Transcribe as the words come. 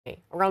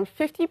Around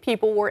 50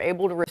 people were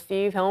able to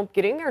receive help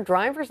getting their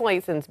driver's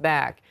license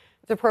back.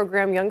 It's a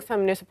program Youngstown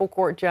Municipal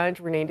Court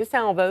Judge Renee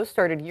DeSalvo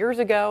started years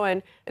ago,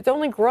 and it's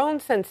only grown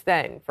since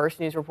then.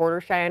 First News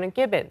reporter Cheyenne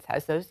Gibbons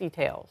has those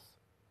details.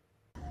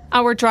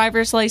 Our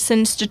driver's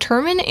license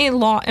determine a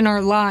lot in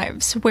our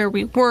lives, where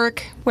we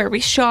work, where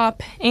we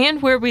shop,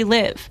 and where we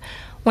live.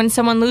 When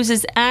someone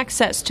loses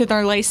access to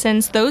their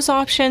license, those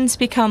options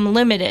become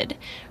limited.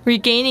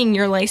 Regaining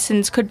your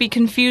license could be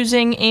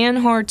confusing and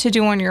hard to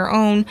do on your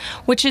own,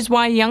 which is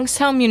why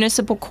Youngstown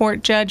Municipal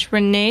Court Judge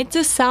Renee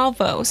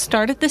DeSalvo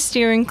started the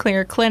Steering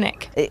Clear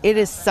Clinic. It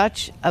is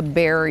such a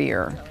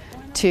barrier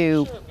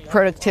to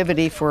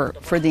productivity for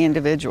the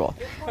individual.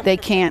 They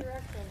can't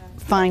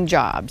find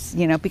jobs,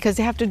 because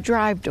they have to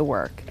drive to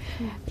work.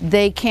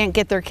 They can't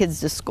get their kids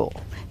to school.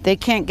 They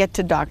can't get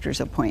to doctor's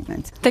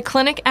appointments. The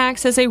clinic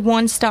acts as a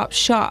one-stop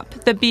shop.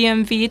 The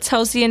BMV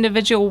tells the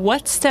individual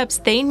what steps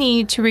they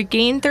need to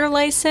regain their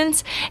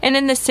license, and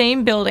in the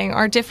same building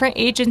are different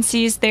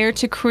agencies there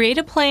to create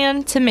a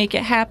plan to make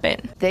it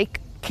happen. They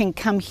can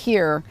come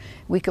here,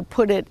 we could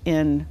put it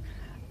in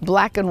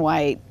black and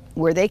white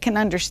where they can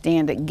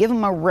understand it, give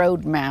them a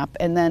roadmap,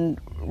 and then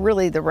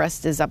really the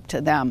rest is up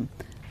to them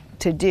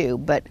to do.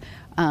 But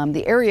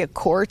the area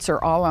courts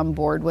are all on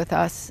board with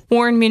us.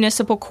 Warren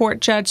Municipal Court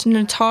Judge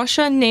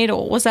Natasha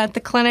Nadel was at the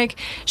clinic.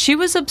 She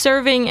was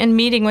observing and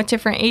meeting with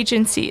different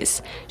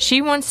agencies. She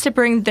wants to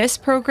bring this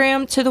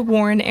program to the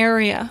Warren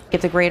area.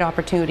 It's a great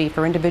opportunity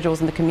for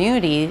individuals in the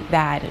community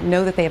that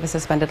know that they have a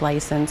suspended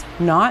license,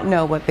 not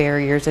know what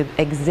barriers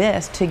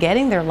exist to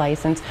getting their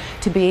license,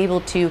 to be able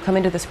to come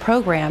into this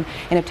program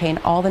and obtain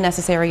all the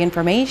necessary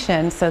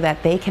information so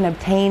that they can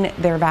obtain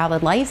their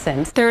valid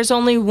license. There is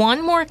only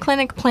one more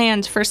clinic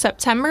planned for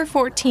September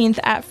 14th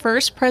at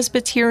First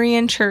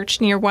Presbyterian Church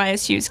near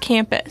YSU's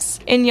campus.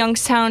 In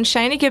Youngstown,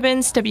 Cheyenne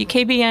Gibbons,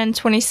 WKBN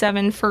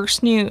 27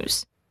 First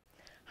News.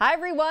 Hi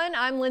everyone,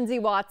 I'm Lindsay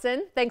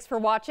Watson. Thanks for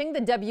watching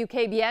the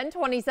WKBN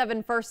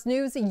 27 First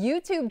News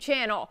YouTube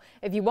channel.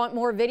 If you want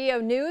more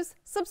video news,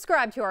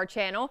 subscribe to our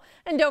channel.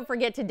 And don't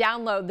forget to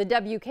download the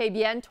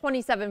WKBN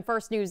 27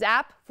 First News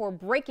app for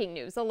breaking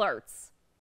news alerts.